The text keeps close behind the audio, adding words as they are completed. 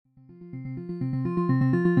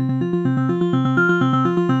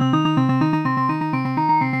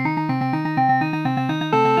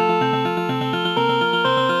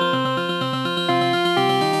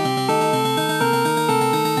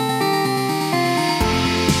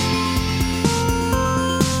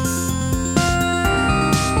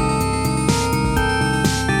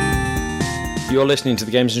You're listening to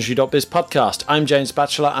the GamesIndustry.biz podcast. I'm James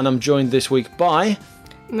Batchelor, and I'm joined this week by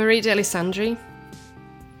Marie Delisandri,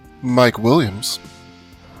 Mike Williams,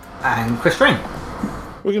 and Chris Strain.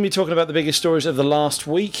 We're going to be talking about the biggest stories of the last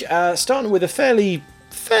week, starting with a fairly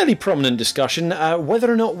prominent discussion, whether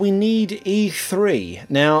or not we need E3.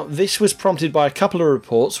 Now, this was prompted by a couple of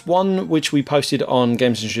reports, one which we posted on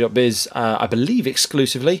GamesIndustry.biz, I believe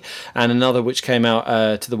exclusively, and another which came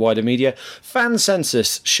out to the wider media.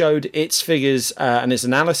 FanCensus showed its figures and its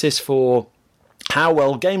analysis for how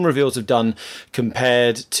well game reveals have done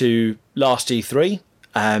compared to last E3.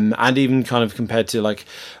 And even kind of compared to like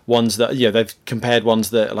ones that they've compared ones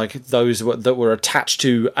that like those that were attached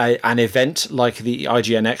to an event like the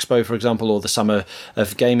IGN Expo, for example, or the Summer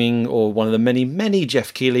of Gaming, or one of the many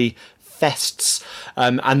Jeff Keighley fests,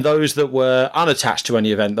 and those that were unattached to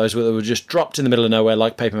any event, those that were just dropped in the middle of nowhere,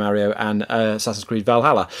 like Paper Mario and Assassin's Creed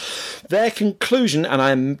Valhalla. Their conclusion, and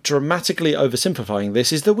I'm dramatically oversimplifying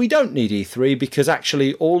this, is that we don't need E3 because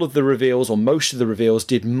actually all of the reveals, or most of the reveals,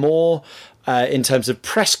 did more in terms of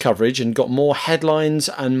press coverage and got more headlines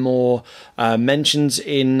and more mentions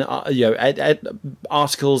in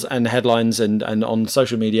articles and headlines and on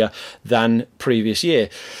social media than previous year.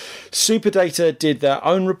 Superdata did their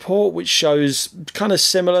own report, which shows kind of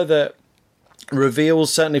similar, that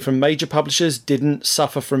reveals, certainly from major publishers, didn't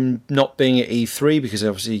suffer from not being at E3 because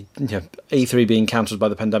obviously E3 being cancelled by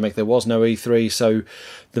the pandemic, there was no E3, so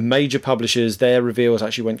the major publishers, their reveals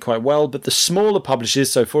actually went quite well. But the smaller publishers,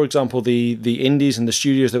 so for example the indies and the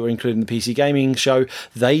studios that were included in the PC Gaming show,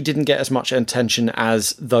 they didn't get as much attention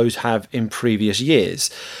as those have in previous years.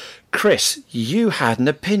 Chris, you had an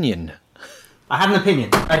opinion. I had an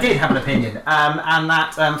opinion. I did have an opinion, and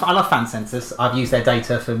that I love FanCensus. I've used their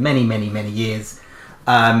data for many years,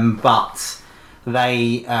 but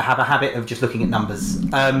they have a habit of just looking at numbers.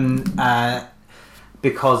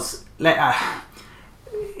 Because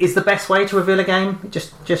is the best way to reveal a game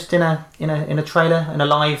just in a trailer, in a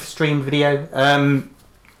live streamed video?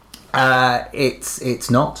 It's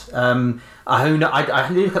not. I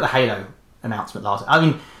look at the Halo announcement last. I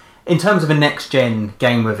mean, in terms of a next gen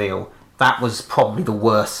game reveal, that was probably the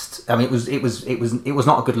worst. I mean, it was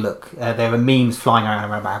not a good look. There were memes flying around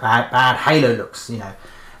about how bad Halo looks.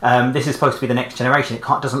 This is supposed to be the next generation. It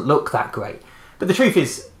doesn't look that great. But the truth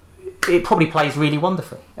is, it probably plays really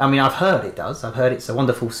wonderfully. I mean, I've heard it does. I've heard it's a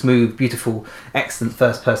wonderful, smooth, beautiful, excellent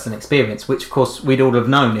first-person experience, which of course we'd all have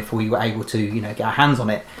known if we were able to, get our hands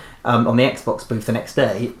on it on the Xbox booth the next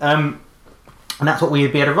day. And that's what we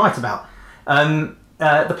would be able to write about.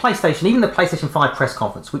 The PlayStation, even the PlayStation 5 press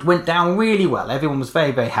conference, which went down really well. Everyone was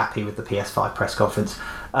very, very happy with the PS5 press conference.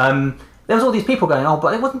 There was all these people going,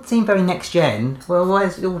 but it wasn't seem very next gen. Well, I'm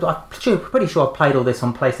pretty sure I've played all this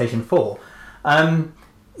on PlayStation 4.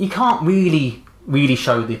 You can't really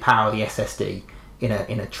show the power of the SSD in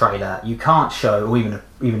a trailer. You can't show, or even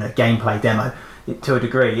a gameplay demo to a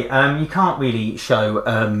degree. You can't really show.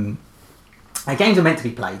 Games are meant to be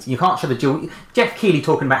played. You can't show the dual. Jeff Keighley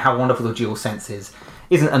talking about how wonderful the DualSense is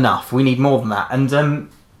isn't enough. We need more than that, and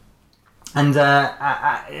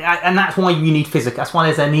that's why you need physical. That's why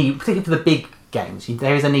there's a need, particularly for the big games.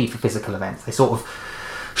 There is a need for physical events. They sort of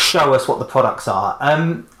show us what the products are.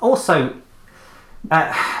 Also,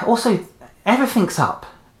 everything's up.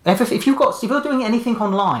 If you're doing anything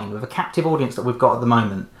online with a captive audience that we've got at the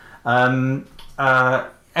moment,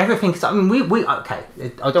 everything's. I mean, we okay.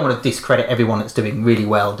 I don't want to discredit everyone that's doing really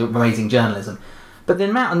well, amazing journalism, but the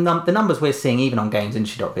amount of the numbers we're seeing, even on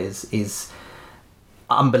GamesIndustry.biz, is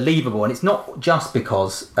unbelievable. And it's not just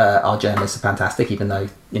because our journalists are fantastic, even though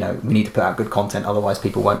we need to put out good content, otherwise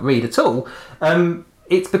people won't read at all.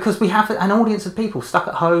 It's because we have an audience of people stuck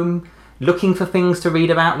at home, looking for things to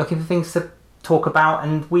read about, looking for things to talk about,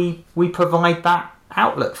 and we provide that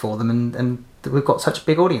outlet for them, and we've got such a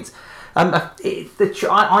big audience. I'd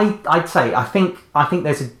say I think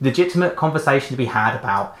there's a legitimate conversation to be had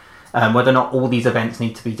about whether or not all these events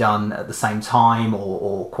need to be done at the same time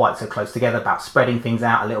or quite so close together, about spreading things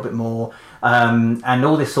out a little bit more, and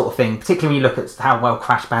all this sort of thing, particularly when you look at how well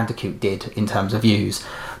Crash Bandicoot did in terms of views.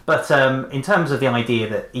 But in terms of the idea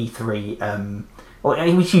that E3,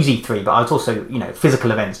 we use E3, but it's also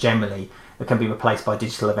physical events generally that can be replaced by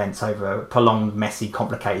digital events over a prolonged, messy,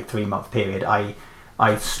 complicated 3-month period. I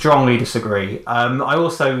strongly disagree. I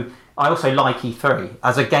also like E3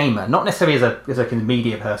 as a gamer, not necessarily as a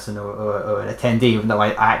media person or an attendee, even though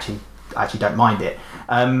I actually don't mind it.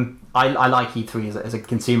 I like E3 as a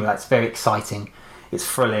consumer. It's very exciting, it's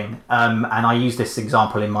thrilling, and I use this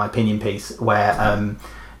example in my opinion piece where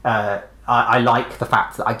I like the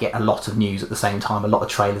fact that I get a lot of news at the same time, a lot of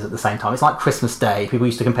trailers at the same time. It's like Christmas Day. People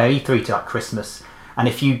used to compare E3 to like Christmas, And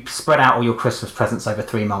if you spread out all your Christmas presents over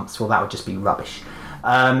 3 months, well, that would just be rubbish.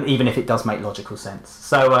 Even if it does make logical sense.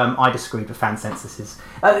 So I disagreed with fan censuses.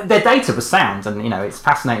 Their data was sound, and it's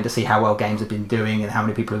fascinating to see how well games have been doing and how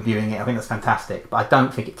many people are viewing it. I think that's fantastic, but I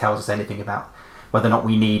don't think it tells us anything about whether or not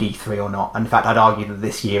we need E3 or not. And in fact, I'd argue that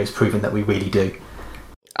this year has proven that we really do.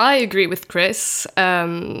 I agree with Chris.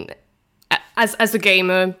 As a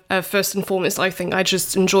gamer, first and foremost, I think I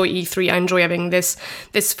just enjoy E3. I enjoy having this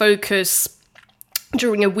focus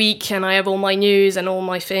during a week, and I have all my news and all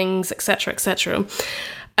my things, etc., etc.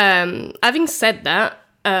 Having said that,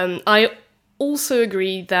 I also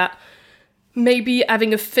agree that maybe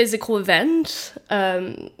having a physical event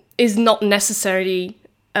is not necessarily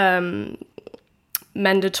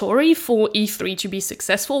mandatory for E3 to be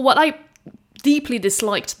successful. What I deeply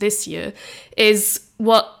disliked this year is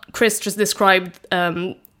what Chris just described,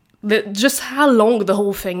 just how long the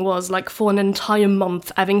whole thing was, like for an entire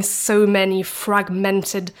month, having so many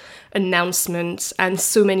fragmented announcements and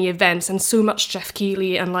so many events and so much Jeff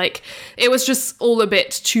Keighley, and like it was just all a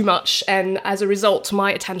bit too much, and as a result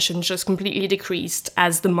my attention just completely decreased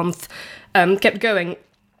as the month kept going.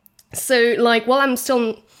 So like while I'm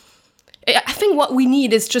still, I think what we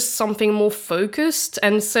need is just something more focused,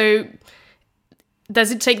 and so does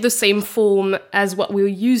it take the same form as what we were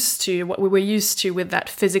used to with that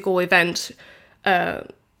physical event?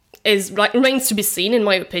 Remains to be seen, in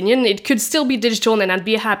my opinion. It could still be digital, and I'd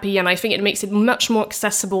be happy. And I think it makes it much more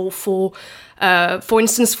accessible for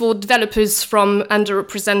instance, for developers from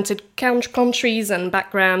underrepresented countries and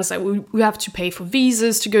backgrounds that who have to pay for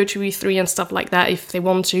visas to go to E3 and stuff like that if they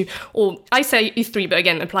want to. Or I say E3, but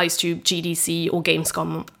again, applies to GDC or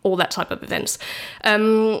Gamescom, all that type of events.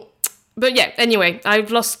 But yeah, anyway,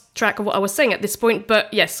 I've lost track of what I was saying at this point.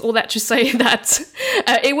 But yes, all that to say that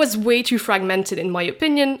it was way too fragmented, in my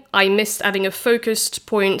opinion. I missed having a focused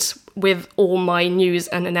point with all my news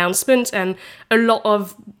and announcements, and a lot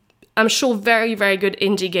of, I'm sure, very, very good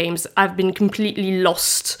indie games have been completely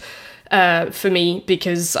lost for me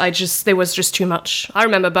because there was just too much. I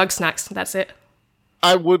remember Bugsnax, that's it.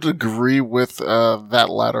 I would agree with that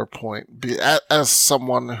latter point. As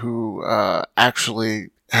someone who actually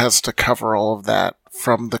has to cover all of that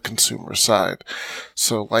from the consumer side.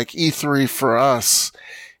 So like E3 for us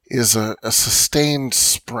is a sustained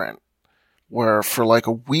sprint where for like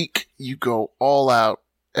a week you go all out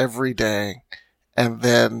every day and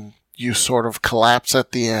then you sort of collapse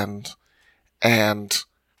at the end and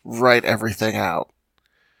write everything out.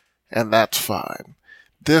 And that's fine.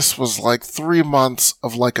 This was like 3 months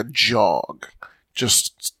of like a jog,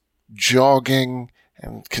 just jogging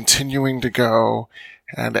and continuing to go.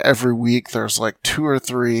 And every week there's like 2 or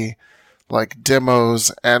 3 like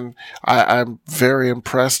demos, and I'm very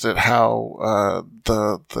impressed at how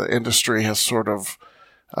the industry has sort of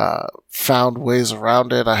found ways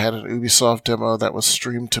around it. I had an Ubisoft demo that was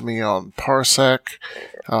streamed to me on Parsec.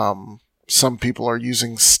 Some people are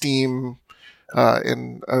using Steam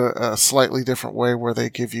in a slightly different way where they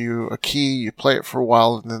give you a key, you play it for a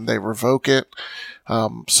while, and then they revoke it.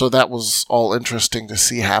 So that was all interesting to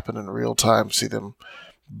see happen in real time, see them.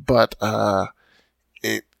 But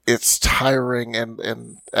it's tiring,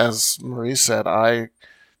 and as Marie said,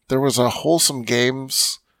 there was a Wholesome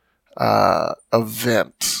Games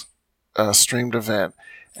event, streamed event,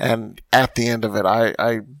 and at the end of it,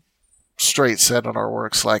 I straight said on our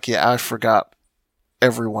works, like, yeah, I forgot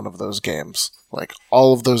every one of those games. Like,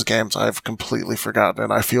 all of those games I've completely forgotten,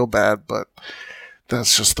 and I feel bad, but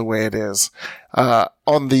that's just the way it is.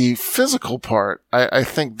 On the physical part, I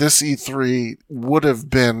think this E3 would have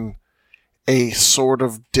been a sort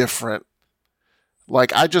of different,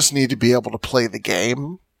 like, I just need to be able to play the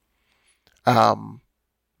game.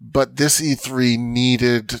 But this E3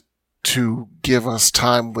 needed to give us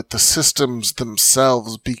time with the systems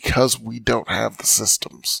themselves because we don't have the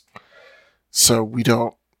systems. So we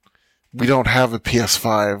don't have a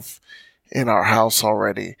PS5 in our house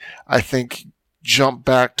already. I think jump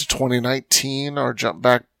back to 2019 or jump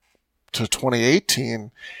back to 2018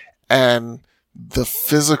 and the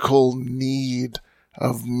physical need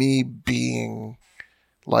of me being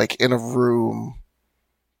like in a room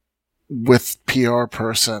with PR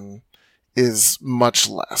person is much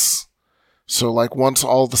less. So like once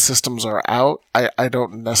all the systems are out, I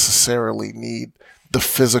don't necessarily need the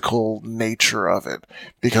physical nature of it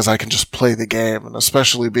because I can just play the game, and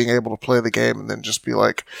especially being able to play the game and then just be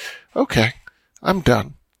like, okay, I'm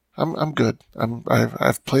done. I'm good.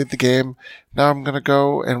 I've played the game. Now I'm gonna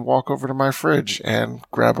go and walk over to my fridge and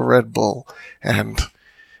grab a Red Bull and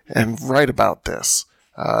write about this.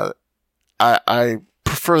 I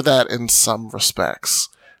prefer that in some respects.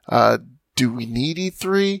 Do we need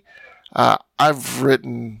E3? I've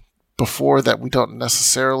written before that we don't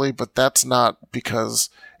necessarily, but that's not because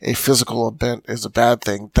a physical event is a bad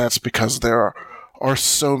thing. That's because there are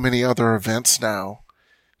so many other events now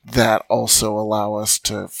that also allow us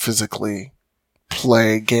to physically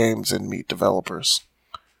play games and meet developers.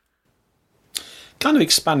 Kind of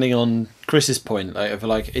expanding on Chris's point,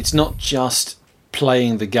 like it's not just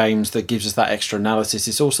playing the games that gives us that extra analysis.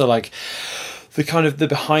 It's also like the kind of the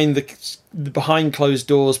behind closed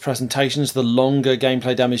doors presentations, the longer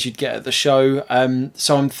gameplay demos you'd get at the show.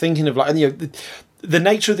 So I'm thinking of the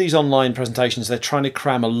nature of these online presentations. They're trying to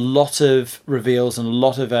cram a lot of reveals and a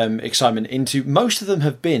lot of excitement into. Most of them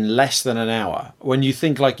have been less than an hour. When you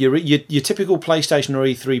think like your typical PlayStation or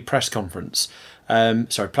E3 press conference.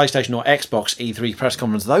 PlayStation or Xbox E3 press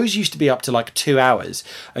conference, those used to be up to like 2 hours,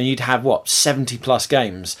 and you'd have 70 plus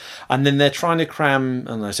games, and then they're trying to cram,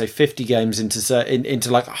 I don't know, say 50 games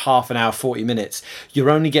into like half an hour, 40 minutes. You're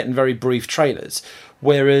only getting very brief trailers,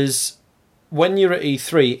 whereas when you're at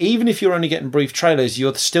E3, even if you're only getting brief trailers,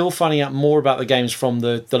 you're still finding out more about the games from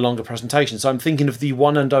the longer presentation. So I'm thinking of the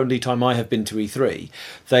one and only time I have been to E3.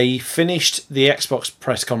 They finished the Xbox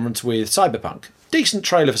press conference with Cyberpunk. Decent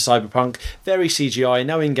trailer for Cyberpunk, very CGI,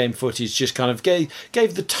 no in-game footage, just kind of gave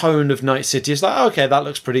the tone of Night City. It's like, okay, that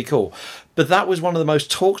looks pretty cool. But that was one of the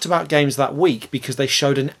most talked about games that week because they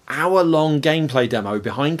showed an hour-long gameplay demo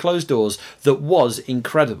behind closed doors that was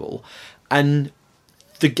incredible. And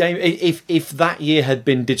the game, if that year had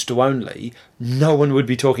been digital only, no one would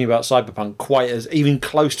be talking about Cyberpunk even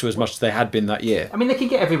close to as much as they had been that year. I mean, they could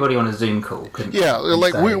get everybody on a Zoom call, couldn't they? Yeah,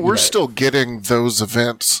 like we're still getting those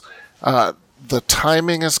events. The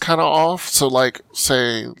timing is kind of off. So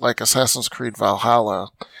say Assassin's Creed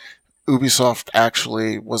Valhalla, Ubisoft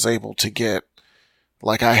actually was able to get,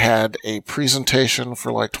 I had a presentation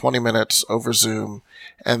for 20 minutes over Zoom,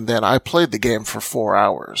 and then I played the game for 4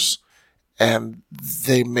 hours. And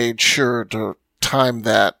they made sure to time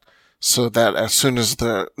that so that as soon as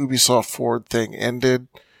the Ubisoft Forward thing ended,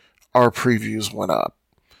 our previews went up.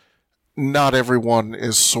 Not everyone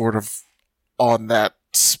is sort of on that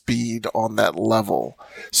speed, on that level.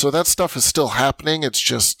 So that stuff is still happening. It's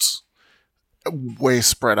just way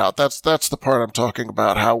spread out. That's the part I'm talking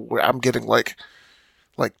about, how I'm getting like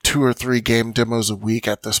 2 or 3 game demos a week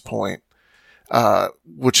at this point,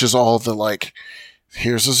 which is all the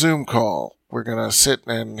here's a Zoom call. We're going to sit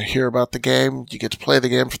and hear about the game. You get to play the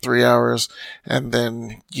game for 3 hours, and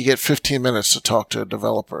then you get 15 minutes to talk to a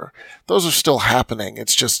developer. Those are still happening.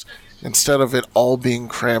 It's just, instead of it all being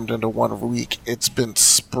crammed into 1 week, it's been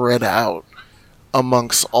spread out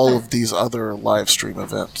amongst all of these other live stream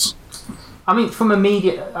events. I mean, from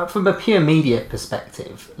a pure media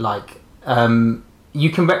perspective, you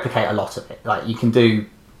can replicate a lot of it. You can do,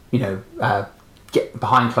 get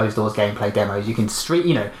behind closed doors gameplay demos. You can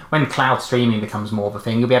stream, when cloud streaming becomes more of a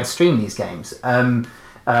thing, you'll be able to stream these games a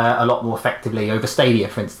lot more effectively over Stadia,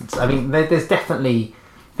 for instance. I mean, there's definitely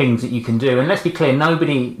things that you can do. And let's be clear,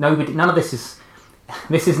 nobody, none of this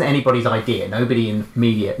isn't anybody's idea. Nobody in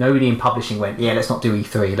media, nobody in publishing went, yeah, let's not do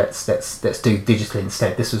E3. Let's do digital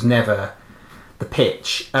instead. This was never the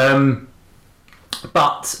pitch. But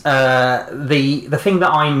the thing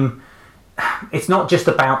that it's not just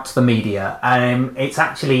about the media. It's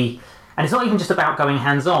actually, and it's not even just about going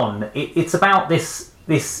hands-on. It's about this.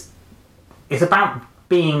 It's about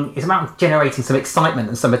generating some excitement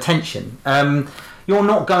and some attention. You're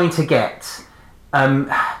not going to get,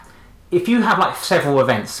 if you have several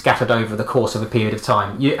events scattered over the course of a period of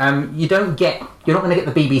time. You're not going to get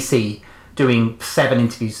the BBC doing 7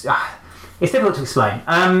 interviews. It's difficult to explain.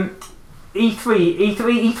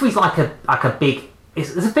 E3 is like a big.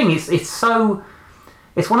 It's the thing. It's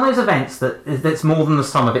one of those events that's more than the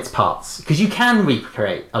sum of its parts, because you can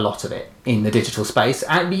recreate a lot of it in the digital space,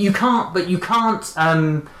 and you can't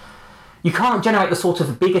generate the sort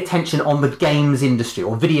of big attention on the games industry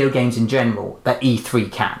or video games in general that E3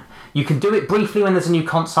 can. You can do it briefly when there's a new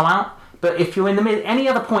console out, but if you're in the middle, any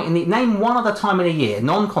other point name one other time in a year,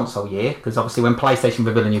 non-console year, because obviously when PlayStation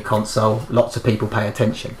reveal a new console, lots of people pay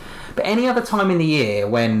attention. But any other time in the year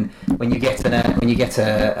when you get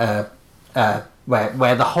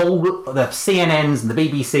where the CNNs and the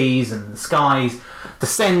BBCs and the Skies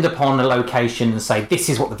descend upon a location and say, this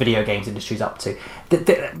is what the video games industry is up to,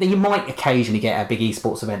 you might occasionally get a big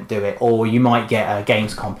esports event do it, or you might get a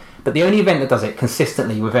Gamescom. But the only event that does it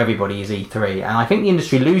consistently with everybody is E3, and I think the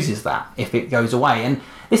industry loses that if it goes away. And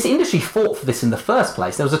this industry fought for this in the first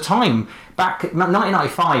place. There was a time back in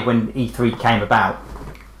 1995 when E3 came about.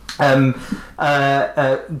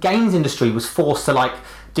 Games industry was forced to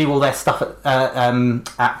do all their stuff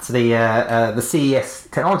at the CES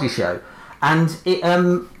technology show, And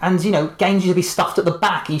games used to be stuffed at the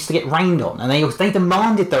back. It used to get rained on, and they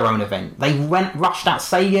demanded their own event. They rushed out.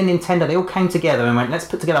 Sega and Nintendo, they all came together and went, let's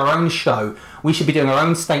put together our own show. We should be doing our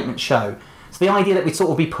own statement show. So the idea that we'd sort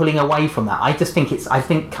of be pulling away from that, I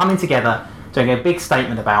think coming together, doing a big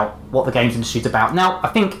statement about what the games industry is about. Now, I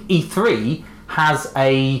think E3 has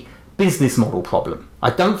a business model problem. I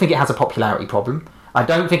don't think it has a popularity problem. I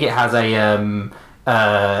don't think it has a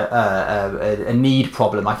need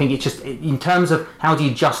problem. I think it's just in terms of how do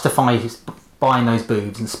you justify buying those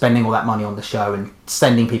booths and spending all that money on the show and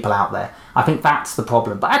sending people out there. I think that's the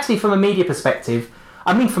problem. But actually, from a media perspective,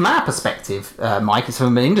 I mean, from our perspective, Mike, it's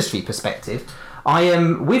from an industry perspective.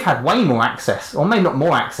 We've had way more access, or maybe not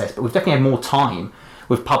more access, but we've definitely had more time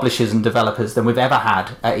with publishers and developers than we've ever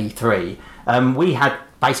had at E3. We had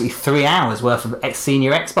basically 3 hours worth of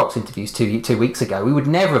senior Xbox interviews 2 weeks ago. We would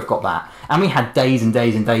never have got that, and we had days and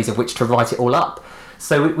days and days of which to write it all up.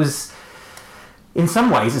 So it was, in some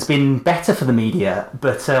ways, it's been better for the media.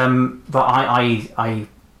 But I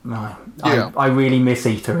really miss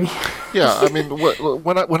E3. Yeah, I mean,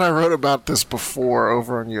 when I wrote about this before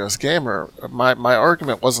over on US Gamer, my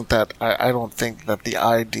argument wasn't that I don't think that the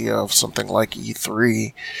idea of something like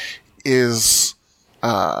E3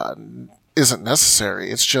 isn't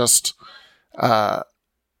necessary. It's just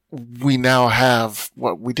we now have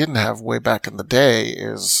what we didn't have way back in the day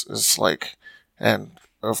is like, and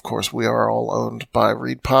of course we are all owned by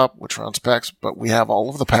ReedPop, which runs PAX, but we have all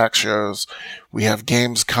of the PAX shows. We have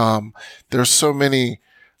Gamescom. There's so many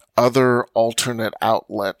other alternate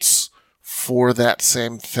outlets for that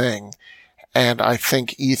same thing. And I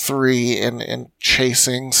think E3 in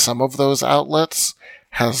chasing some of those outlets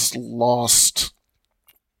has lost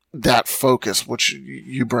that focus, which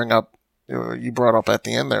you brought up at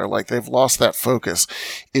the end there. Like, they've lost that focus.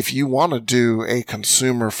 If you want to do a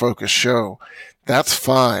consumer focused show, that's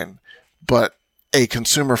fine, but a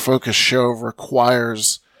consumer focused show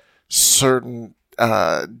requires certain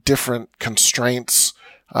different constraints,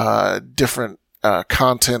 different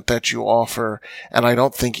content that you offer, and I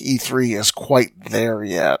don't think E3 is quite there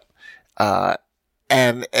yet.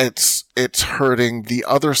 And it's hurting the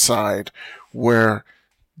other side, where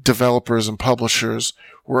developers and publishers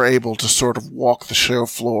were able to sort of walk the show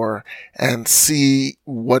floor and see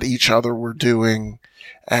what each other were doing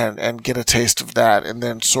and get a taste of that, and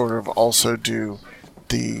then sort of also do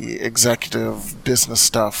the executive business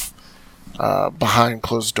stuff behind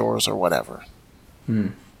closed doors or whatever.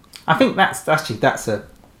 I think that's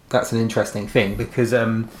an interesting thing, because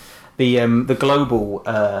the global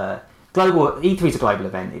E3 is a global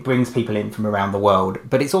event. It brings people in from around the world,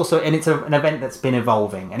 but it's also an event that's been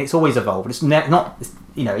evolving, and it's always evolved. It's not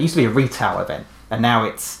it used to be a retail event, and now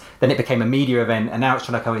it became a media event, and now it's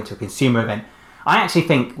trying to go into a consumer event. I actually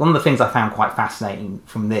think one of the things I found quite fascinating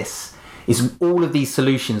from this is all of these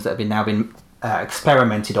solutions that have now been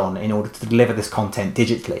experimented on in order to deliver this content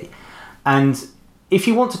digitally. And if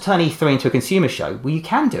you want to turn E3 into a consumer show, well, you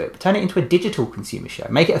can do it, but turn it into a digital consumer show.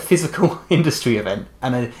 Make it a physical industry event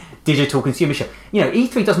and a digital consumer show.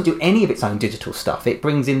 E3 doesn't do any of its own digital stuff. It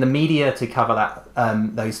brings in the media to cover that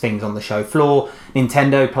those things on the show floor.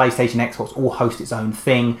 Nintendo, PlayStation, Xbox all host its own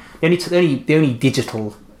thing. The only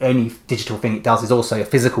digital thing it does is also a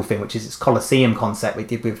physical thing, which is its Colosseum concept we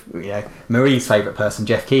did with Marie's favourite person,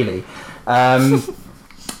 Jeff Keighley. I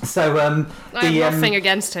have nothing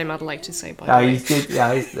against him, I'd like to say, by the way. He's good.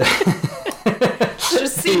 Yeah,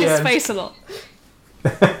 just seen his face a lot.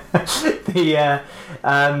 I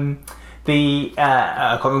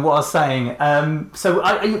can't remember what I was saying. So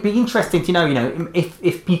it'd be interesting to know,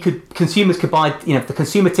 if consumers could buy, the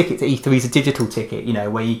consumer ticket to E3 is a digital ticket,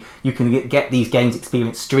 where you can get these games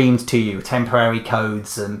experience streamed to you, temporary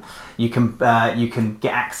codes, and you can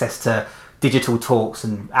get access to digital talks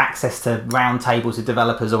and access to round tables with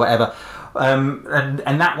developers or whatever. And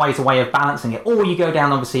that way is a way of balancing it. Or you go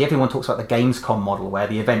down, obviously, everyone talks about the Gamescom model, where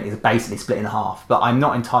the event is basically split in half. But I'm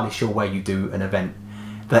not entirely sure where you do an event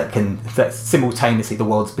that's simultaneously the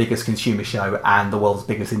world's biggest consumer show and the world's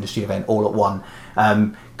biggest industry event all at one.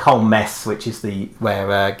 Colmess, which is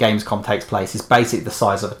where Gamescom takes place, is basically the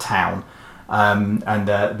size of a town. And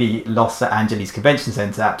the Los Angeles Convention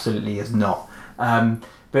Center absolutely is not.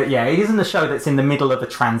 But yeah, it isn't a show that's in the middle of a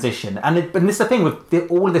transition. And this is the thing with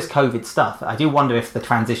all of this COVID stuff. I do wonder if the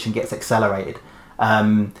transition gets accelerated.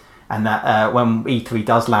 And that when E3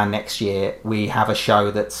 does land next year, we have a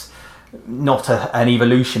show that's not an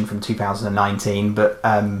evolution from 2019, but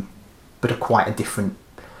quite a different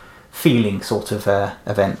feeling sort of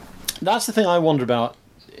event. That's the thing I wonder about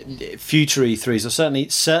future E3s, or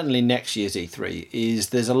certainly next year's E3,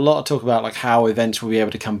 is there's a lot of talk about like how events will be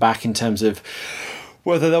able to come back in terms of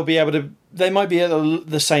whether they'll be able to. They might be at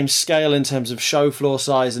the same scale in terms of show floor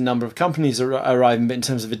size and number of companies arriving, but in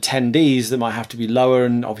terms of attendees, they might have to be lower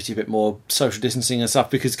and obviously a bit more social distancing and stuff,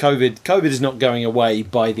 because COVID is not going away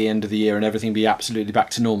by the end of the year and everything be absolutely back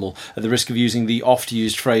to normal. At the risk of using the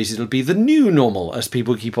oft-used phrase, it'll be the new normal, as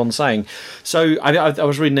people keep on saying. So I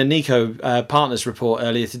was reading a Nico Partners report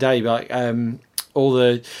earlier today about all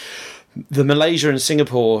the Malaysia and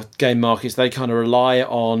Singapore game markets. They kind of rely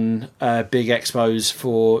on big expos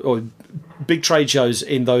or big trade shows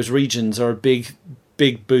in those regions are a big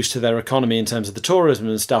boost to their economy in terms of the tourism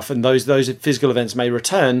and stuff, and those physical events may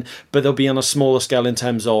return, but they'll be on a smaller scale in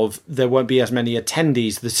terms of there won't be as many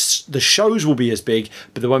attendees. The shows will be as big,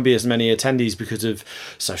 but there won't be as many attendees because of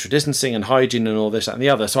social distancing and hygiene and all this and the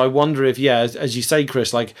other. So I wonder if, as you say,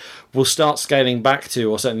 Chris, like we'll start scaling back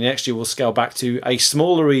to, or certainly next year we'll scale back to a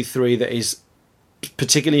smaller E3 that is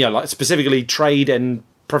particularly, like specifically trade and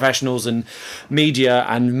professionals and media,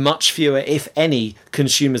 and much fewer, if any,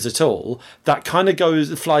 consumers at all. That kind of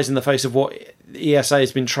flies in the face of what ESA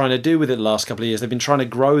has been trying to do with it the last couple of years. They've been trying to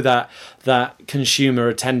grow that consumer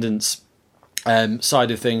attendance side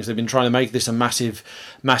of things. They've been trying to make this a massive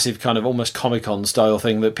kind of almost Comic-Con style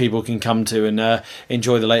thing that people can come to and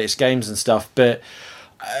enjoy the latest games and stuff. But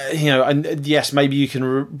and yes, maybe you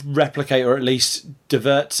can replicate or at least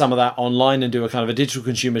divert some of that online and do a kind of a digital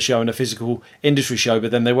consumer show and a physical industry show,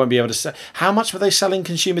 but then they won't be able to sell. How much were they selling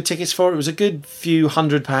consumer tickets for? It was a good few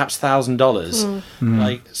hundred, perhaps $1,000.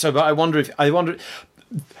 But I wonder.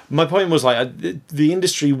 My point was, like, the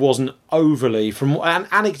industry wasn't overly,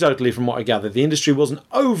 anecdotally from what I gathered, the industry wasn't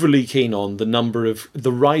overly keen on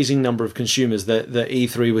the rising number of consumers that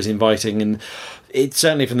E3 was inviting, and it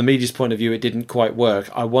certainly from the media's point of view, it didn't quite work.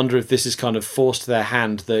 I wonder if this is kind of forced their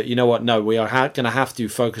hand that, you know what, no, we are going to have to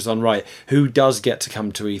focus on, right, who does get to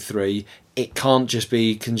come to E3? It can't just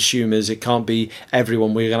be consumers, it can't be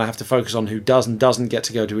everyone. We're going to have to focus on who does and doesn't get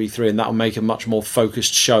to go to E3, and that will make a much more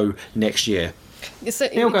focused show next year.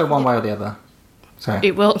 It'll go one way or the other. Sorry.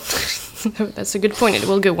 It will. That's a good point. It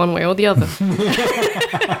will go one way or the other.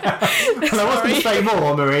 I was going to say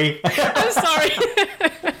more, Marie. I'm sorry.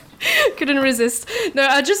 Couldn't resist. No,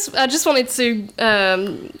 I just wanted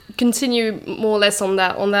to continue more or less on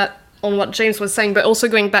what James was saying, but also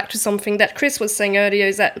going back to something that Chris was saying earlier,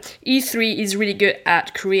 is that E3 is really good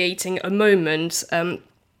at creating a moment,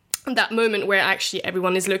 that moment where actually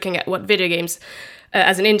everyone is looking at what video games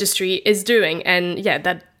as an industry is doing, and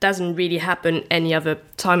that doesn't really happen any other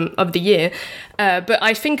time of the year. But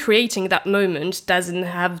I think creating that moment doesn't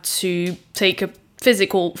have to take a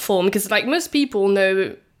physical form, because like most people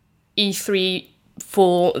know E3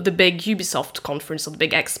 for the big Ubisoft conference or the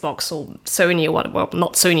big Xbox or Sony or whatever. Well,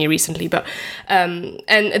 not Sony recently, but and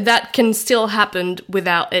that can still happen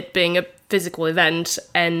without it being a physical event,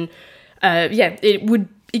 and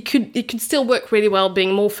it could still work really well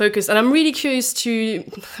being more focused. And I'm really curious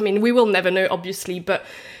we will never know, obviously, but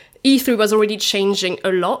E3 was already changing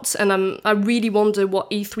a lot, and I really wonder what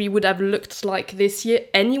E3 would have looked like this year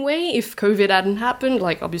anyway if COVID hadn't happened.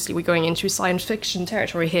 Like, obviously we're going into science fiction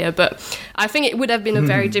territory here, but I think it would have been a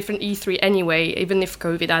very different E3 anyway, even if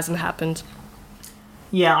COVID hasn't happened.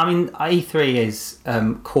 Yeah, I mean, E3 is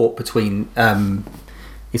caught between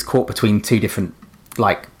two different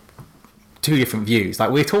views.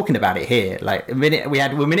 Like, we're talking about it here. Like a minute ago we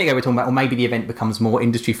were talking about, well, maybe the event becomes more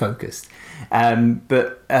industry focused,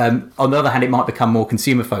 but on the other hand, it might become more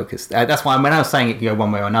consumer focused. That's why when I was saying it could go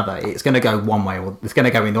one way or another, it's going to go one way, or it's going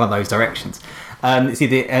to go in one of those directions.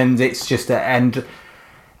 ESA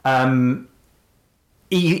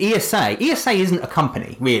isn't a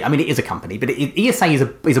company, really. I mean, it is a company, but ESA is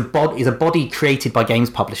a body created by games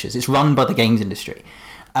publishers. It's run by the games industry.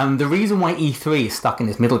 The reason why E3 is stuck in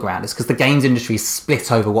this middle ground is because the games industry is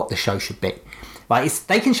split over what the show should be. Like,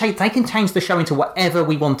 they can change the show into whatever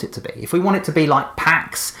we want it to be. If we want it to be like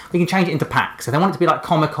PAX, we can change it into PAX. If they want it to be like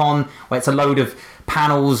Comic-Con, where it's a load of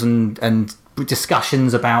panels and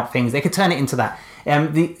discussions about things, they could turn it into that.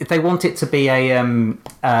 If they want it to be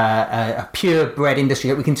a purebred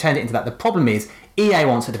industry, we can turn it into that. The problem is, EA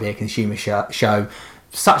wants it to be a consumer show.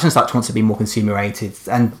 Such and such wants to be more consumer rated,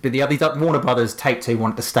 and the other Warner Brothers, Take-Two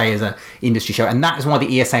want it to stay as an industry show, and that is why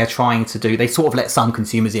the ESA are trying to do. They sort of let some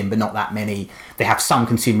consumers in, but not that many. They have some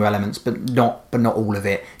consumer elements, but not all of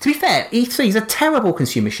it. To be fair, E3 is a terrible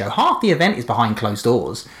consumer show. Half the event is behind closed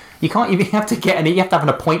doors. You have to have an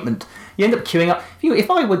appointment. You end up queuing up.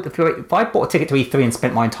 If I bought a ticket to E3 and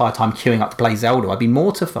spent my entire time queuing up to play Zelda, I'd be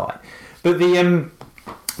mortified.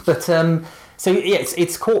 So yeah,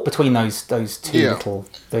 it's caught between those two little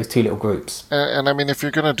groups. And I mean, if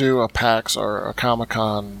you're going to do a PAX or a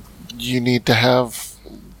Comic-Con, you need to have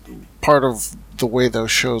part of the way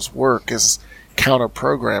those shows work is counter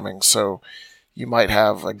programming. So you might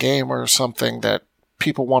have a game or something that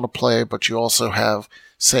people want to play, but you also have,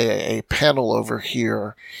 say, a panel over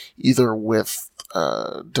here, either with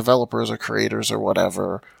developers or creators or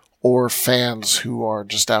whatever, or fans who are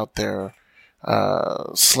just out there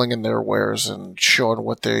slinging their wares and showing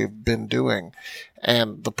what they've been doing.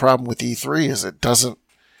 And the problem with E3 is it doesn't,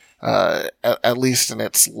 at least in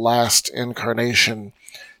its last incarnation,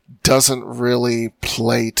 doesn't really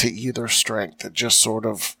play to either strength. It just sort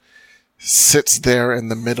of sits there in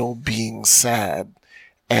the middle being sad.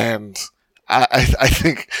 And I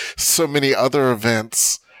think so many other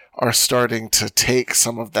events are starting to take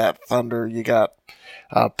some of that thunder. You got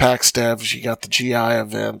PAX Devs, you got the GI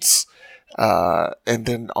events, and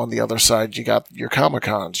then on the other side, you got your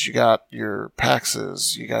Comic-Cons, you got your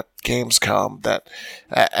PAXs, you got Gamescom. That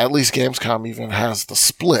at least Gamescom even has the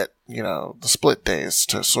split, the split days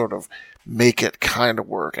to sort of make it kind of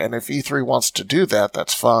work. And if E3 wants to do that,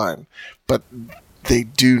 that's fine. But they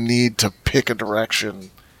do need to pick a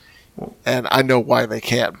direction. And I know why they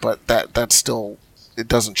can't, but that's still, it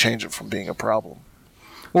doesn't change it from being a problem.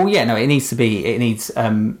 Well, yeah, no, it needs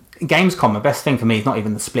Gamescom, the best thing for me is not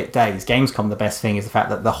even the split days. Gamescom, the best thing is the fact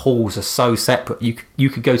that the halls are so separate. You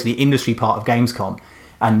could go to the industry part of Gamescom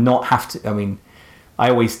and not have to, I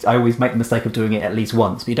always make the mistake of doing it at least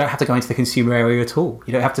once, but you don't have to go into the consumer area at all.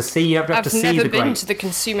 You don't have to see. I've never been to the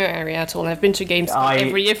consumer area at all. I've been to Gamescom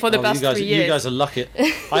every year for the past 3 years. You guys are lucky.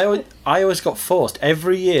 I always got forced.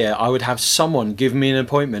 Every year I would have someone give me an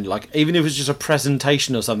appointment, like even if it was just a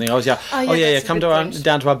presentation or something. I was come down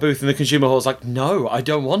to our booth in the consumer hall. I was like, no, I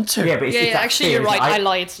don't want to. Yeah, but actually, you're right. I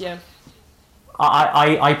lied. Yeah.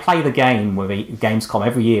 I play the game with Gamescom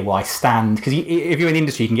every year where I stand, because if you're in the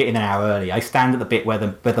industry you can get in an hour early. I stand at the bit where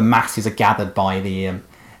the masses are gathered by the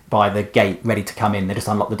gate ready to come in. They just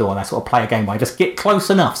unlock the door and I sort of play a game where I just get close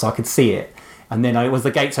enough so I could see it, and then as the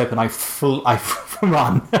gates open I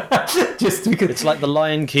run just because it's like the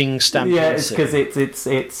Lion King stampede. Yeah, it's because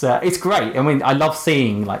it's great. I love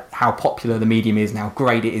seeing like how popular the medium is and how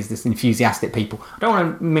great it is. This enthusiastic people. I don't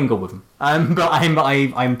want to mingle with them, but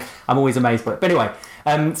I'm always amazed by it. But anyway,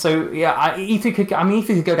 E3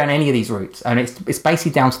 could go down any of these routes, and it's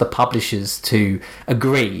basically down to the publishers to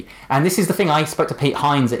agree. And this is the thing. I spoke to Pete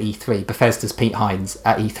Hines at E3, Bethesda's Pete Hines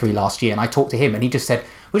at E3 last year, and I talked to him, and he just said,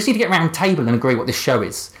 we just need to get around the table and agree what this show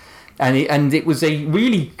is. And it was I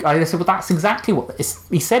said, well, that's exactly what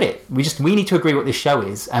he said it. We need to agree what this show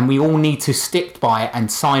is, and we all need to stick by it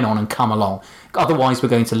and sign on and come along. Otherwise, we're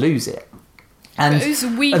going to lose it. But who's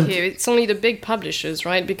we here? It's only the big publishers,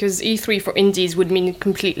 right? Because E3 for indies would mean a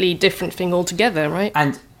completely different thing altogether, right?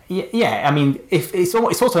 And yeah, if it's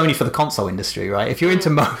also only for the console industry, right? If you're into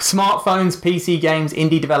smartphones, PC games,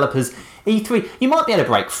 indie developers, E3, you might be able to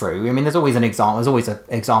break through. There's always an example. There's always an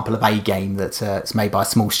example of a game that's it's made by a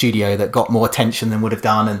small studio that got more attention than would have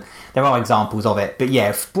done, and there are examples of it. But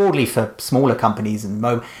yeah, broadly for smaller companies and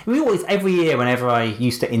every year, whenever I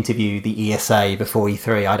used to interview the ESA before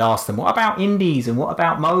E3, I'd ask them, what about indies and what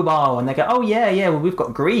about mobile? And they go, oh yeah, well, we've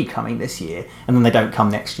got Gree coming this year, and then they don't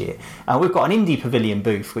come next year. We've got an indie pavilion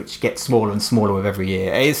booth which gets smaller and smaller with every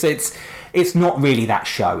year. It's not really that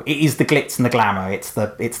show. It is the glitz and the glamour. It's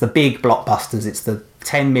the big blockbusters. It's the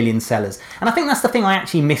 10 million sellers. And I think that's the thing I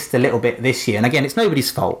actually missed a little bit this year. And again, it's nobody's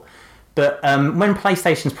fault. But when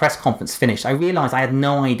PlayStation's press conference finished, I realised I had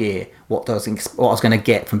no idea what I was going to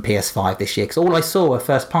get from PS5 this year, because all I saw were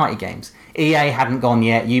first-party games. EA hadn't gone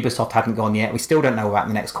yet. Ubisoft hadn't gone yet. We still don't know about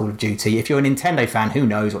the next Call of Duty. If you're a Nintendo fan, who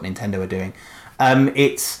knows what Nintendo are doing?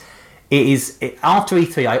 After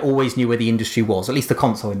E3, I always knew where the industry was, at least the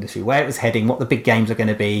console industry, where it was heading, what the big games are going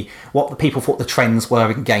to be, what the people thought the trends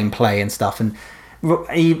were in gameplay and stuff. And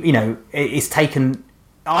it's taken.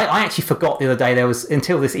 I actually forgot the other day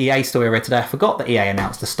until this EA story I read today. I forgot that EA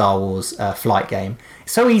announced a Star Wars flight game.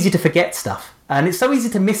 It's so easy to forget stuff, and it's so easy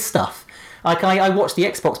to miss stuff. Like I watched the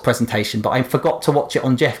Xbox presentation, but I forgot to watch it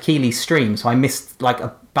on Jeff Keighley's stream, so I missed like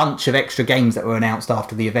a bunch of extra games that were announced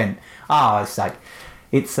after the event. It's like.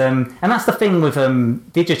 And that's the thing with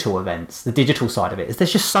digital events, the digital side of it, is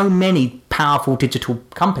there's just so many powerful digital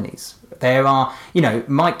companies. There are,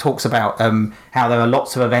 Mike talks about how there are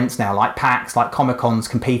lots of events now, like PAX, like Comic-Cons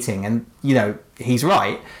competing, and, he's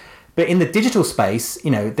right. But in the digital space,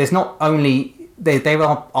 there's not only, there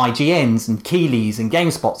are IGNs and Keighley's and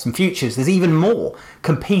GameSpots and Futures, there's even more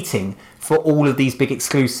competing for all of these big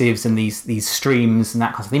exclusives and these streams and that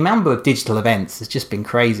kind of stuff. The number of digital events has just been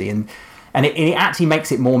crazy, and it actually makes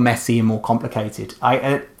it more messy and more complicated.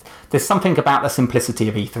 There's something about the simplicity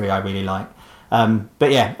of E3 I really like.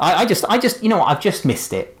 But yeah, I just I've just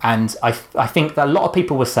missed it. And I think that a lot of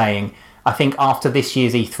people were saying, I think after this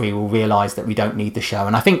year's E3, we'll realise that we don't need the show.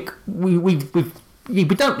 And I think we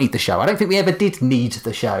don't need the show. I don't think we ever did need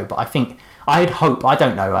the show, but I'd hope, I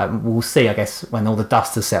don't know, we'll see, I guess, when all the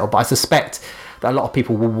dust has settled, but I suspect that a lot of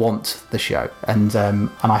people will want the show. And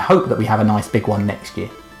I hope that we have a nice big one next year.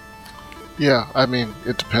 Yeah, I mean,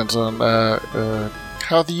 it depends on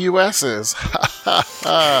how the US is.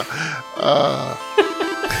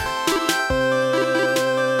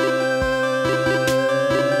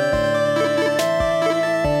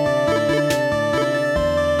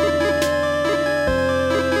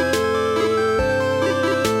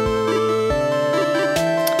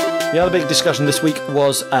 The other big discussion this week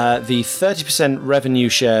was the 30% revenue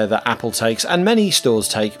share that Apple takes, and many stores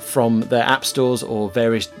take, from their app stores or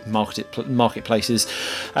various marketplaces.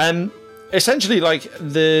 Essentially, like,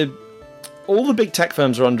 all the big tech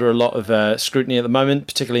firms are under a lot of scrutiny at the moment,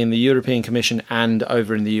 particularly in the European Commission and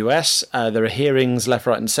over in the US. There are hearings left,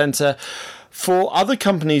 right, and centre. For other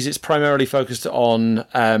companies, it's primarily focused on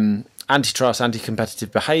antitrust,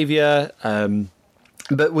 anti-competitive behaviour.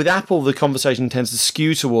 But with Apple, the conversation tends to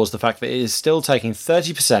skew towards the fact that it is still taking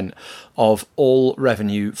 30% of all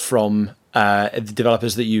revenue from the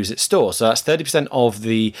developers that use its store. So that's 30% of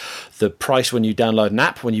the price when you download an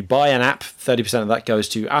app. When you buy an app, 30% of that goes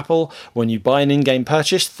to Apple. When you buy an in-game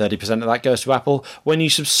purchase, 30% of that goes to Apple. When you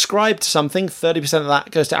subscribe to something, 30% of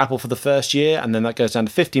that goes to Apple for the first year, and then that goes down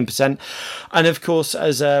to 15%. And of course,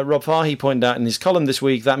 as Rob Fahey pointed out in his column this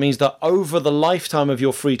week, that means that over the lifetime of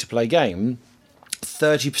your free-to-play game,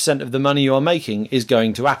 30% of the money you are making is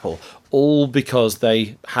going to Apple, all because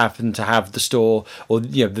they happen to have the store, or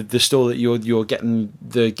the store that you're getting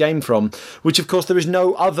the game from, which of course there is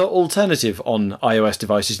no other alternative on iOS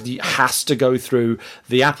devices. It has to go through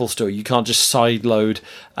the Apple Store. You can't just sideload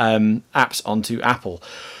apps onto Apple.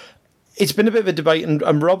 It's been a bit of a debate,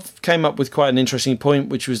 and Rob came up with quite an interesting point,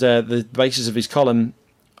 which was the basis of his column.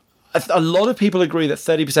 A lot of people agree that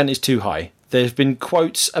 30% is too high. There's been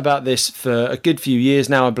quotes about this for a good few years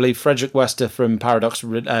now. I believe Frederick Wester from Paradox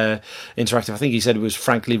Interactive, I think he said it was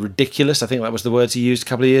frankly ridiculous. I think that was the words he used a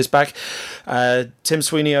couple of years back. Tim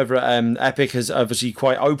Sweeney over at Epic has obviously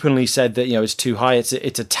quite openly said that it's too high. It's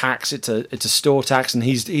a tax. It's a store tax, and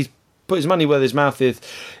he's put his money where his mouth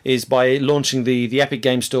is by launching the Epic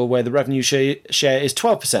Game Store, where the revenue share is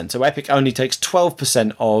 12%. So Epic only takes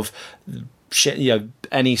 12% of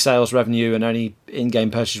any sales revenue and any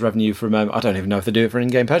in-game purchase revenue from, I don't even know if they do it for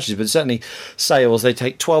in-game purchases, but certainly sales, they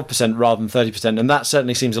take 12% rather than 30%, and that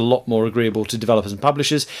certainly seems a lot more agreeable to developers and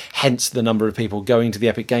publishers, hence the number of people going to the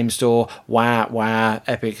Epic Game Store.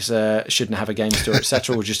 Epic shouldn't have a game store,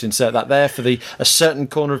 etc. We'll just insert that there for a certain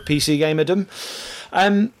corner of PC gamerdom.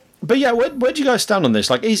 But yeah, where do you guys stand on this?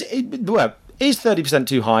 Like, is 30%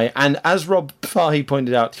 too high? And as Rob Fahey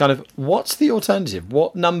pointed out, kind of, what's the alternative?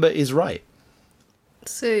 What number is right?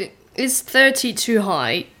 So, is 30 too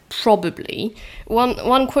high? Probably.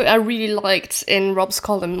 One quote I really liked in Rob's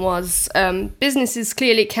column was, businesses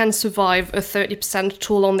clearly can survive a 30%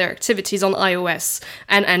 toll on their activities on iOS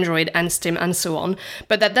and Android and Steam and so on,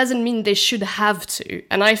 but that doesn't mean they should have to.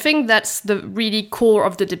 And I think that's the really core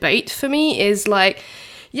of the debate for me, is like,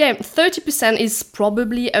 yeah, 30% is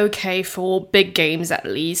probably okay for big games at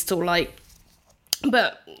least,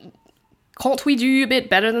 but can't we do a bit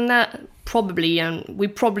better than that? Probably, and we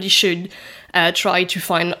probably should try to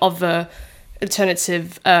find other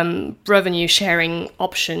alternative revenue sharing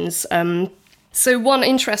options. So one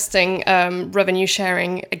interesting revenue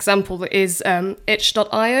sharing example is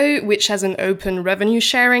itch.io, which has an open revenue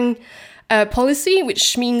sharing policy,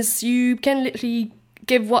 which means you can literally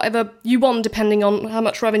give whatever you want depending on how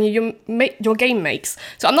much revenue your game makes.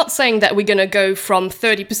 So I'm not saying that we're going to go from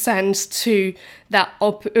 30% to that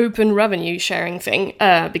open revenue sharing thing,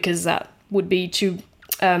 because that would be too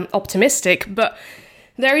optimistic, but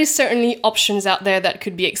there is certainly options out there that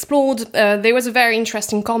could be explored. There was a very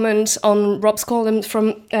interesting comment on Rob's column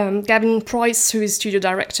from Gavin Price, who is studio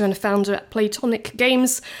director and founder at Playtonic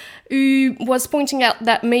Games, who was pointing out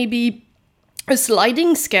that maybe a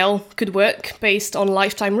sliding scale could work based on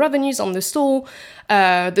lifetime revenues on the store.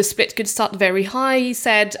 The split could start very high, he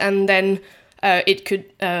said, and then it could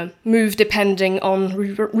move depending on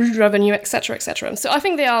revenue, etc., etc. So I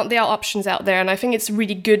think there are options out there, and I think it's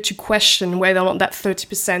really good to question whether or not that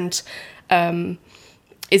 30%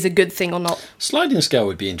 is a good thing or not. Sliding scale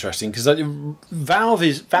would be interesting, because Valve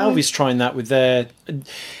is trying that with their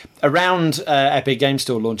around Epic Game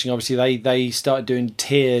Store launching. Obviously, they started doing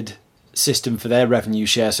tiered system for their revenue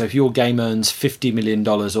share. So if your game earns $50 million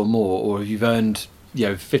or more, or if you've earned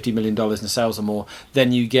 $50 million in sales or more,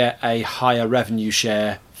 then you get a higher revenue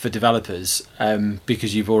share for developers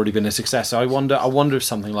because you've already been a success. So I wonder if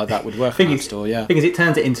something like that would work in the store. Yeah, because it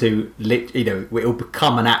turns it into it'll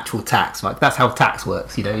become an actual tax. Like that's how tax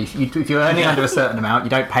works. If you're earning under a certain amount, you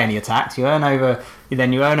don't pay any tax. You earn over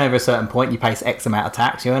a certain point, you pay X amount of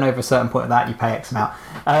tax. You earn over a certain point of that, you pay X amount.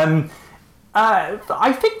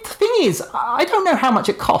 I think the thing is, I don't know how much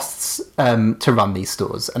it costs to run these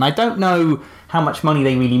stores, and I don't know how much money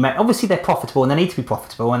they really make. Obviously, they're profitable, and they need to be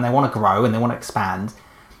profitable, and they want to grow, and they want to expand.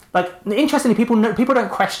 Like, interestingly, people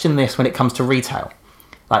don't question this when it comes to retail.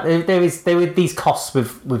 Like, there are these costs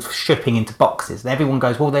with shipping into boxes. Everyone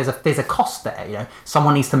goes, well, there's a cost there.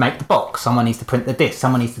 Someone needs to make the box, someone needs to print the disc,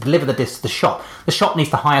 someone needs to deliver the disc to the shop. The shop needs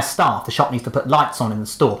to hire staff. The shop needs to put lights on in the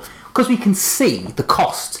store, because we can see the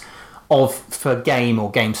cost for Game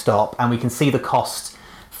or GameStop, and we can see the cost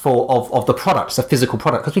of the products, the physical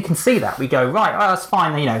product, because we can see that. We go, right, well, that's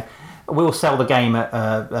fine, we'll sell the game at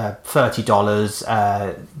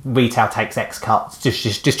 $30, retail takes X cut,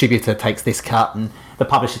 distributor takes this cut, and the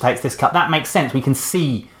publisher takes this cut. That makes sense. We can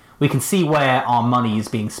see where our money is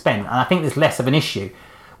being spent, and I think there's less of an issue.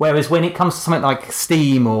 Whereas when it comes to something like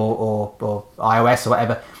Steam or iOS or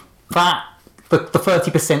whatever, that the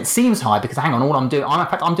 30% seems high, because hang on, all I'm doing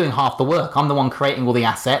half the work. I'm the one creating all the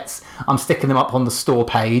assets. I'm sticking them up on the store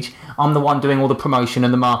page. I'm the one doing all the promotion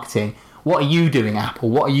and the marketing. What are you doing, Apple?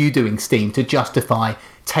 What are you doing, Steam, to justify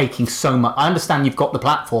taking so much? I understand you've got the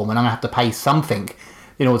platform, and I'm gonna have to pay something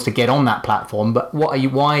in order to get on that platform. But why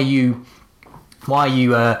are you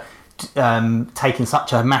taking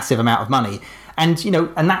such a massive amount of money? And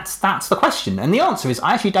that's the question. And the answer is,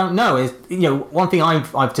 I actually don't know. One thing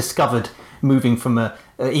I've discovered, moving from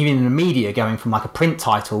even in the media, going from like a print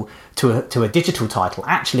title to a digital title,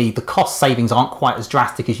 actually the cost savings aren't quite as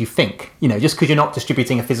drastic as you think. Just because you're not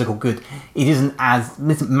distributing a physical good, it isn't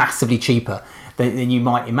massively cheaper than you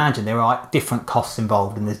might imagine. There are different costs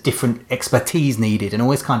involved, and there's different expertise needed, and all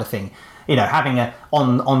this kind of thing. Having a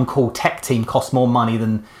on-call tech team costs more money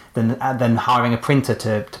than hiring a printer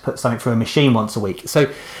to put something through a machine once a week. So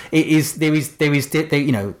there is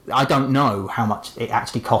I don't know how much it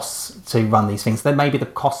actually costs to run these things. Then maybe the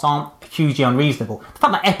costs aren't hugely unreasonable. The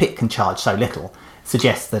fact that Epic can charge so little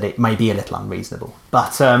suggests that it may be a little unreasonable.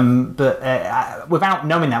 But without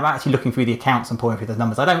knowing that, without actually looking through the accounts and pouring through those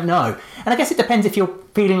numbers, I don't know. And I guess it depends if you're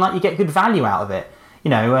feeling like you get good value out of it.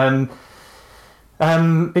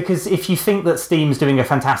 Because if you think that Steam's doing a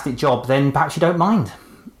fantastic job, then perhaps you don't mind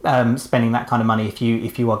spending that kind of money if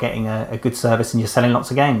you are getting a good service and you're selling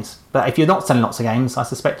lots of games. But if you're not selling lots of games, I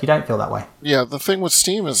suspect you don't feel that way. Yeah, the thing with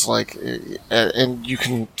Steam is and you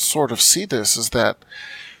can sort of see this, is that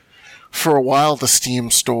for a while the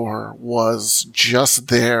Steam store was just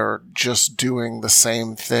there, just doing the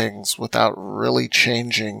same things without really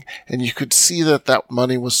changing. And you could see that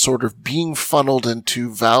money was sort of being funneled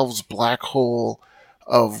into Valve's black hole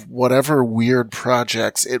of whatever weird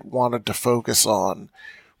projects it wanted to focus on,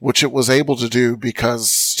 which it was able to do because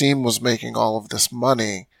Steam was making all of this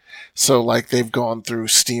money. So they've gone through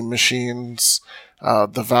Steam machines,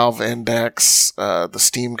 the Valve Index, the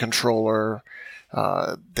Steam controller,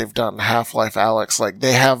 they've done Half-Life Alyx.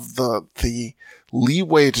 They have the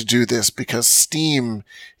leeway to do this because Steam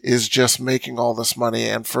is just making all this money,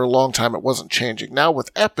 and for a long time it wasn't changing. Now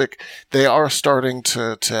with Epic, they are starting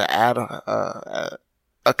to add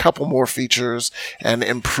a couple more features and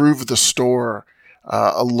improve the store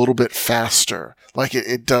a little bit faster.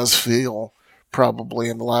 It does feel, probably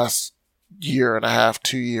in the last year and a half,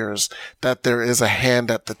 2 years, that there is a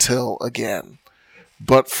hand at the till again.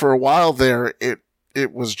 But for a while there,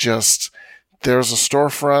 it was just, there's a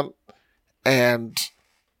storefront, and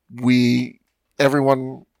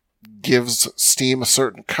everyone gives Steam a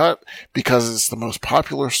certain cut because it's the most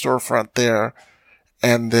popular storefront there,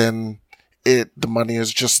 and then the money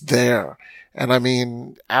is just there. And I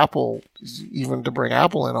mean, Apple, even to bring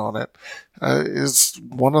Apple in on it, is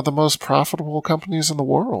one of the most profitable companies in the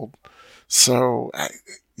world. So,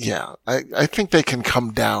 I think they can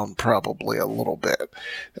come down probably a little bit.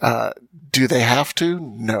 Do they have to?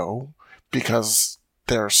 No, because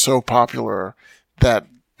they're so popular that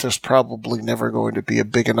there's probably never going to be a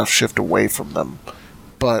big enough shift away from them.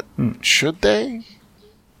 But should they?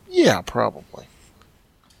 Yeah, probably.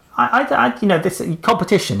 This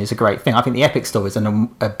competition is a great thing. I think the Epic Store is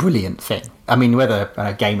a brilliant thing. I mean, whether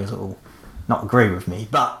gamers will not agree with me,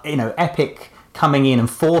 but Epic coming in and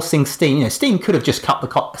forcing Steam. Steam could have just cut the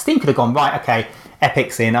cost. Steam could have gone, right, okay,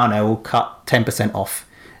 Epic's in. I know, we'll cut 10% off.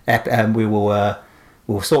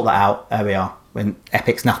 We'll sort that out. There we are. When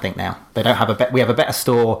Epic's nothing now. They don't have we have a better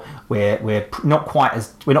store. We're not quite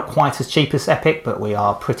as cheap as Epic, but we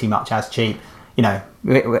are pretty much as cheap.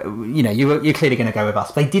 you're clearly going to go with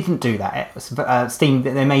us. They didn't do that. Steam,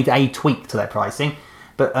 they made a tweak to their pricing,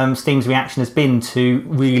 but Steam's reaction has been to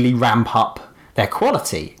really ramp up their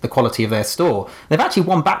quality, the quality of their store. They've actually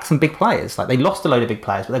won back some big players. Like, they lost a load of big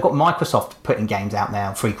players, but they've got Microsoft putting games out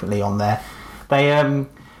now frequently on there. And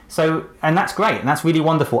that's great, and that's really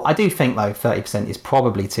wonderful. I do think, though, 30% is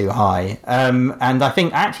probably too high. And I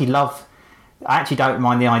think I actually don't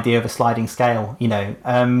mind the idea of a sliding scale, but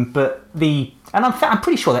I'm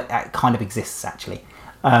pretty sure that kind of exists, actually,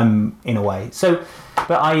 in a way. So,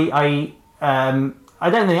 but I don't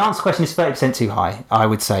know. The answer to the question is 30% too high. I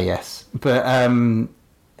would say yes. But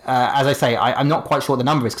as I say, I'm not quite sure what the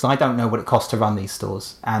number is, because I don't know what it costs to run these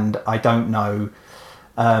stores, and I don't know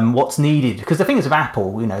what's needed. Because the thing is with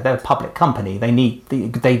Apple, they're a public company.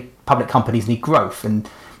 Public companies need growth, and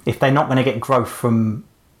if they're not going to get growth from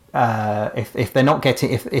if they're not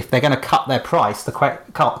getting if they're going to cut their price, the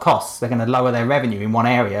costs, they're going to lower their revenue in one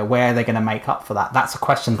area. Where are they going to make up for that? That's a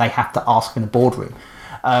question they have to ask in the boardroom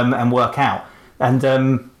and work out.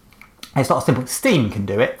 And it's not simple. Steam can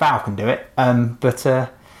do it, Valve can do it,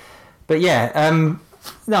 but yeah,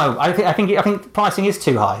 no, I think pricing is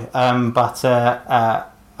too high. But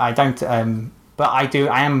I don't. But I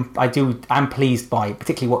am pleased by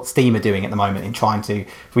particularly what Steam are doing at the moment in trying to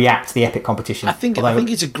react to the Epic competition. I think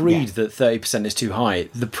it's agreed that 30% is too high.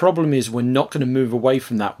 The problem is we're not going to move away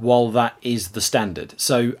from that while that is the standard.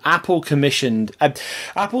 So Apple commissioned.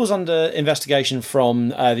 Apple's under investigation from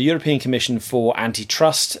the European Commission for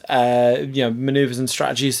antitrust, manoeuvres and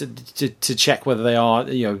strategies to check whether they are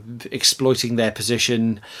exploiting their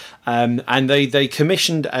position. And they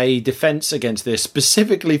commissioned a defence against this,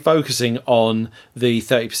 specifically focusing on the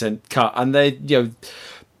 30% cut. And they,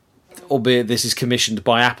 albeit this is commissioned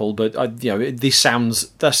by Apple, but this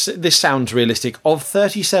sounds realistic. Of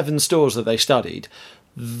 37 stores that they studied,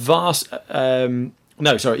 the vast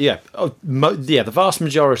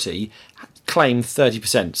majority claim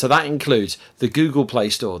 30%. So that includes the Google Play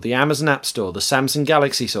Store, the Amazon App Store, the Samsung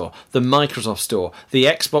Galaxy Store, the Microsoft Store, the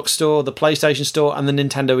Xbox Store, the PlayStation Store, and the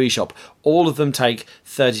Nintendo eShop. All of them take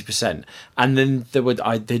 30%. And then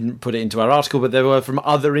I didn't put it into our article, but there were from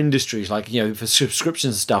other industries, like, for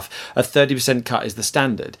subscriptions and stuff, a 30% cut is the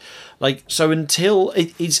standard. So until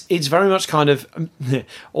it's very much kind of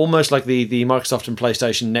almost like the Microsoft and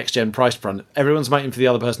PlayStation next gen price front. Everyone's waiting for the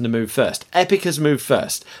other person to move first. Epic has moved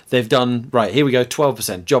first. They've done right. Here we go.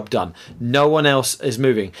 12%. Job done. No one else is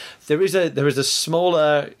moving. There is a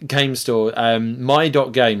smaller game store,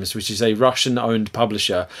 My.Games, which is a Russian owned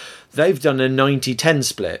publisher. They've done a 90-10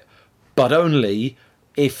 split, but only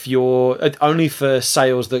for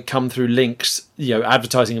sales that come through links,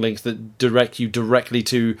 advertising links that direct you directly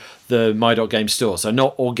to the My.Games store. So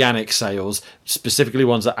not organic sales, specifically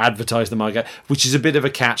ones that advertise the My.Games, which is a bit of a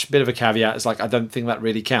catch, bit of a caveat. It's like, I don't think that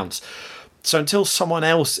really counts. So until someone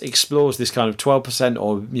else explores this kind of 12%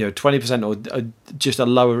 or 20% or just a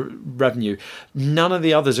lower revenue, none of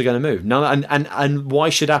the others are going to move. And why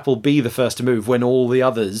should Apple be the first to move when all the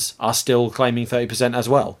others are still claiming 30% as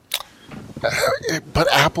well?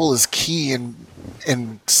 But Apple is key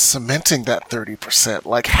in cementing that 30%.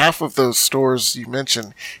 Like, half of those stores you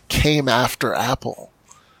mentioned came after Apple.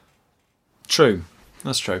 True,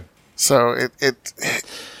 that's true. So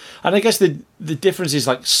and I guess the difference is,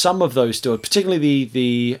 like, some of those stores, particularly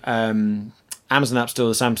the Amazon App Store,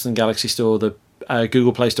 the Samsung Galaxy Store, the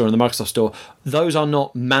Google Play Store, and the Microsoft Store, those are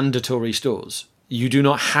not mandatory stores. You do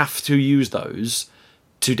not have to use those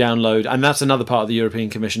to download. And that's another part of the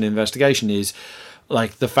European Commission investigation, is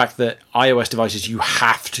like the fact that iOS devices, you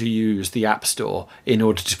have to use the App Store in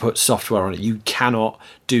order to put software on it. You cannot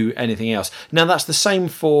do anything else. Now, that's the same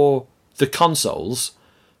for the consoles.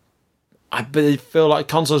 But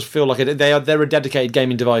consoles feel like they're a dedicated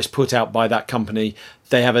gaming device put out by that company.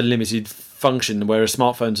 They have a limited function, whereas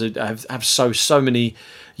smartphones have so many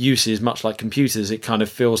uses, much like computers. It kind of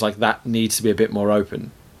feels like that needs to be a bit more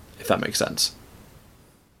open, if that makes sense.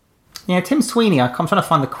 Yeah, Tim Sweeney, I'm trying to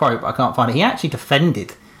find the quote, but I can't find it. He actually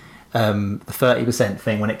defended the 30%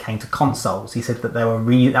 thing when it came to consoles. He said that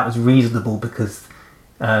that was reasonable because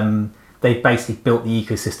they basically built the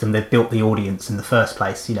ecosystem, they built the audience in the first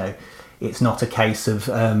place, It's not a case of, it's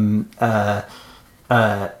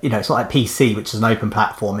not like PC, which is an open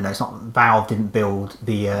platform. It's not, Valve didn't build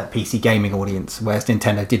the PC gaming audience, whereas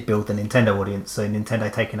Nintendo did build the Nintendo audience. So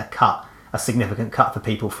Nintendo taking a significant cut for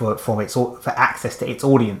people for access to its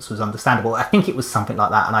audience was understandable. I think it was something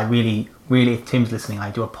like that. And I really, if Tim's listening,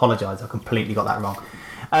 I do apologise. I completely got that wrong.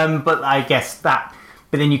 But I guess but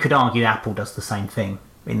then you could argue Apple does the same thing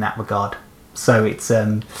in that regard. So it's,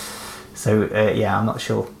 I'm not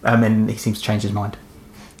sure. And he seems to change his mind.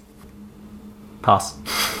 Pass.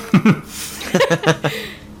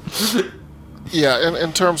 Yeah,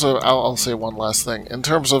 in terms of, I'll say one last thing. In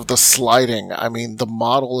terms of the sliding, I mean, the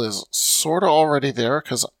model is sort of already there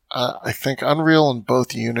because I think Unreal and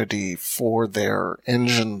both Unity for their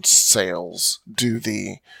engine sales do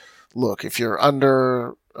the, look, if you're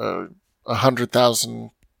under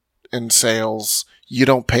 100,000 in sales, you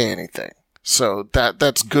don't pay anything. So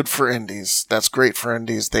that's good for indies. That's great for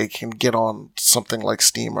indies. They can get on something like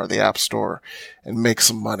Steam or the App Store and make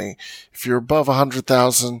some money. If you're above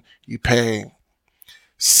 100,000, you pay,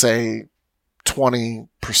 say,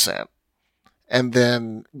 20%. And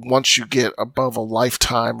then once you get above a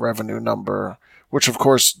lifetime revenue number, which of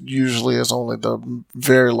course usually is only the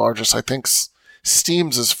very largest, I think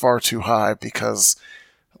Steam's is far too high because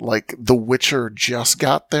like The Witcher just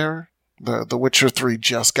got there. The Witcher 3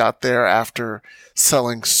 just got there after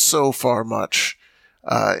selling so far much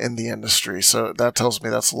in the industry. So that tells me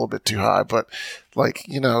that's a little bit too high. But like,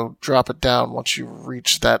 drop it down once you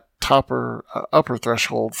reach that upper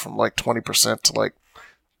threshold from like 20% to like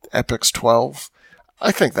Epic's 12.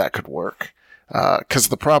 I think that could work. Because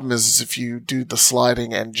the problem is if you do the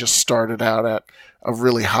sliding and just start it out at a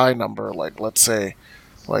really high number, like let's say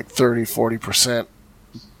like 30, 40%,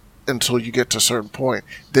 until you get to a certain point,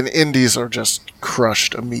 then indies are just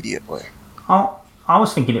crushed immediately. I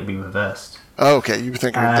was thinking it'd be reversed. Oh, okay, you were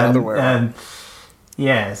thinking it the other way around.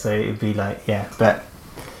 Yeah, so it'd be like, but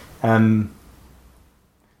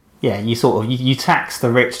you sort of you tax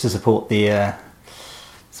the rich to support the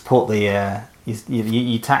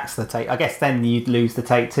you tax the take. I guess then you'd lose the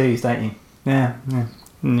take twos, don't you? Yeah.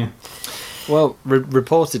 Well,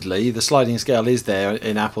 reportedly, the sliding scale is there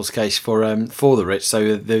in Apple's case for the rich.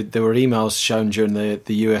 So there were emails shown during the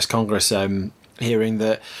US Congress hearing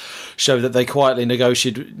that show that they quietly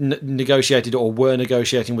negotiated or were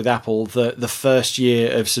negotiating with Apple the first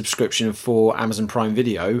year of subscription for Amazon Prime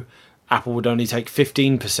Video. Apple would only take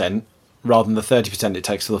 15% rather than the 30% it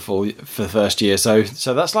takes for the first year. So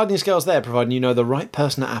that sliding scale's there, providing you know the right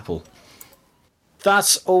person at Apple.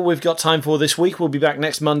 That's all we've got time for this week. We'll be back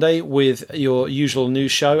next Monday with your usual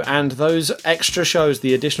news show and those extra shows,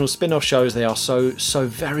 the additional spin-off shows. They are so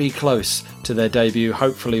very close to their debut.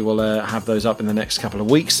 Hopefully we'll have those up in the next couple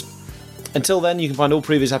of weeks. Until then, you can find all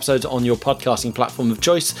previous episodes on your podcasting platform of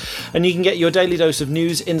choice, and you can get your daily dose of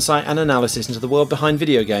news, insight and analysis into the world behind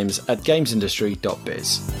video games at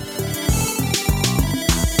gamesindustry.biz.